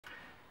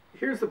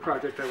here's the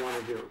project I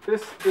want to do.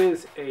 This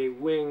is a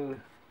wing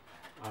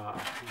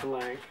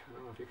blank. I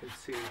don't know if you can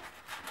see.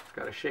 It's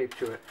got a shape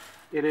to it.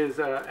 It is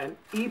an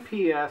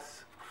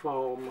EPS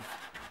foam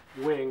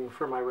wing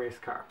for my race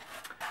car.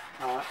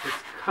 It's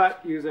cut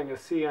using a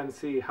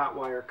CNC hot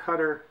wire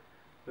cutter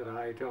that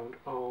I don't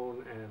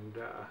own and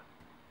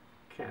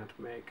can't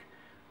make.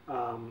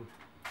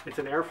 It's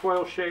an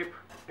airfoil shape,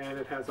 and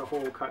it has a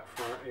hole cut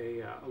for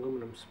a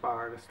aluminum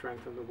spar to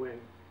strengthen the wing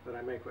that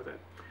I make with it.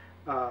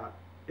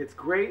 It's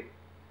great.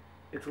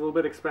 It's a little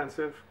bit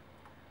expensive.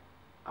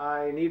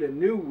 I need a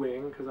new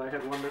wing because I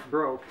had one that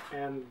broke,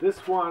 and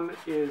this one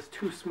is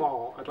too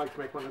small. I'd like to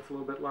make one that's a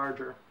little bit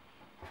larger.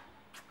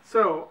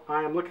 So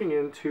I am looking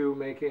into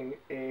making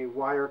a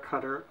wire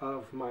cutter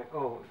of my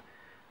own.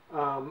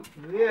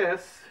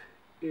 This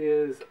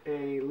is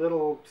a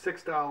little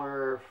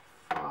 $6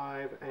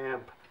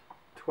 5-amp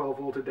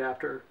 12-volt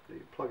adapter that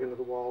you plug into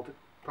the wall to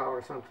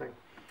power something.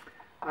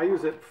 I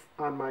use it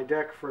on my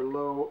deck for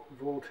low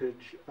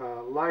voltage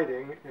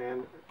lighting,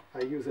 and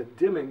I use a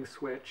dimming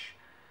switch.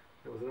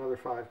 It was another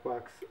 $5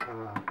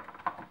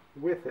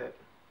 with it.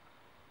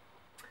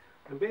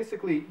 I'm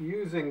basically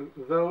using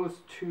those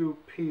two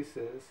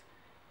pieces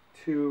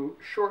to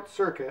short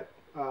circuit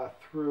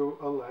through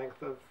a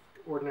length of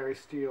ordinary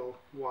steel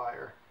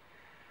wire.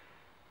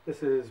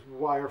 This is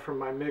wire from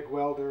my MIG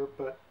welder,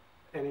 but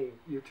any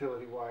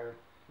utility wire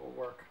will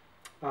work.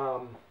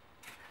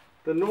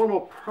 The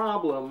normal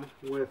problem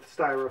with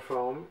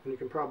styrofoam, and you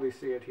can probably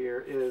see it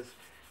here, is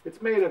it's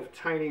made of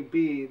tiny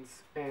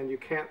beads, and you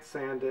can't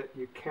sand it,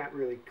 you can't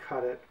really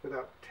cut it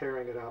without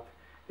tearing it up.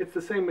 It's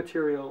the same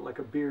material like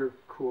a beer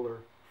cooler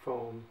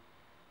foam,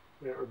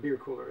 or beer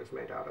cooler is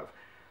made out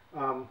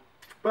of.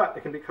 But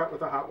it can be cut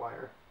with a hot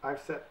wire.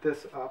 I've set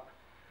this up.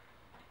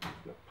 I'm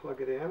going to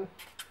plug it in.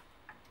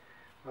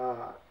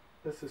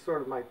 This is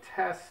sort of my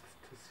test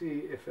to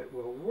see if it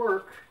will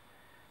work.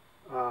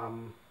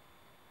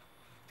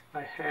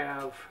 I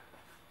have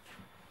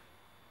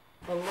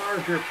a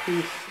larger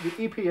piece, the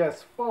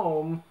EPS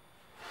foam.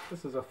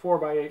 This is a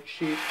 4x8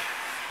 sheet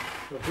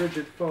of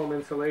rigid foam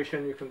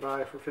insulation you can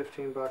buy for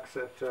 15 bucks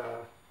at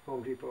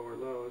Home Depot or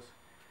Lowe's.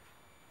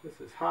 This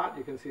is hot.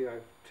 You can see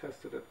I've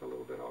tested it a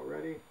little bit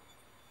already.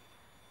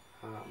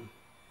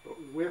 But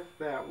with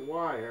that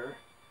wire,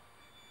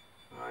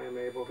 I am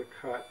able to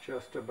cut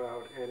just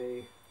about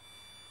any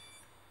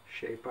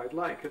shape I'd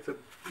like. It's a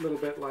little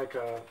bit like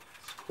a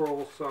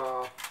scroll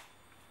saw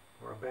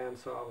or a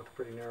bandsaw with a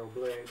pretty narrow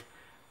blade.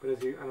 But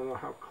as you, I don't know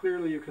how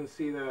clearly you can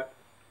see that,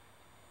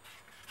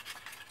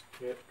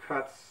 it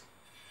cuts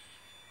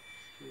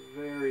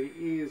very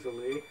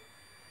easily,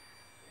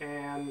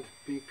 and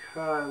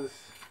because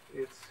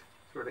it's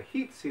sort of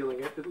heat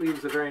sealing it, it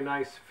leaves a very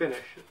nice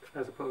finish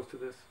as opposed to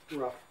this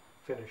rough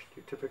finish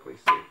you typically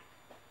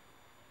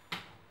see.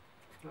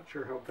 Not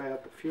sure how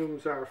bad the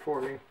fumes are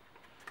for me.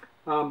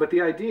 But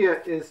the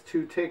idea is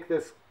to take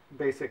this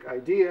basic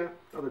idea,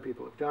 other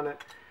people have done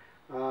it,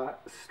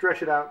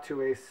 stretch it out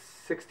to a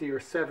 60 or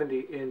 70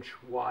 inch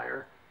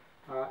wire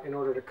in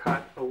order to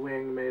cut a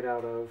wing made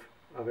out of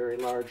a very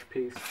large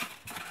piece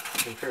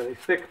and fairly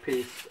thick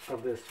piece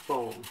of this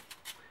foam.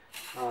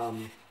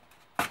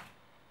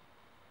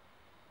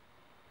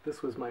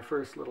 This was my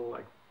first little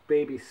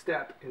baby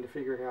step into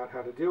figuring out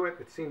how to do it.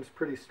 It seems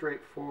pretty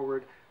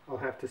straightforward. I'll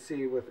have to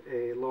see with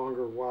a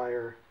longer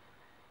wire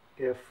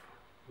if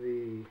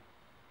the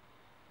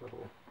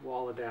little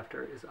wall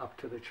adapter is up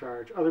to the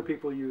charge. Other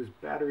people use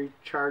battery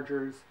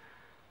chargers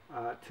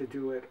to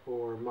do it,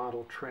 or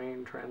model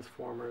train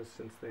transformers,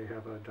 since they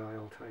have a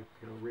dial type,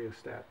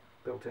 rheostat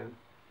built in.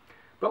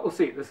 But we'll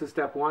see. This is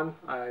step one.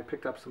 I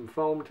picked up some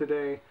foam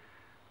today.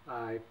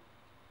 I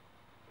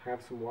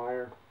have some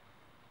wire.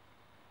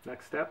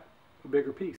 Next step, a bigger piece.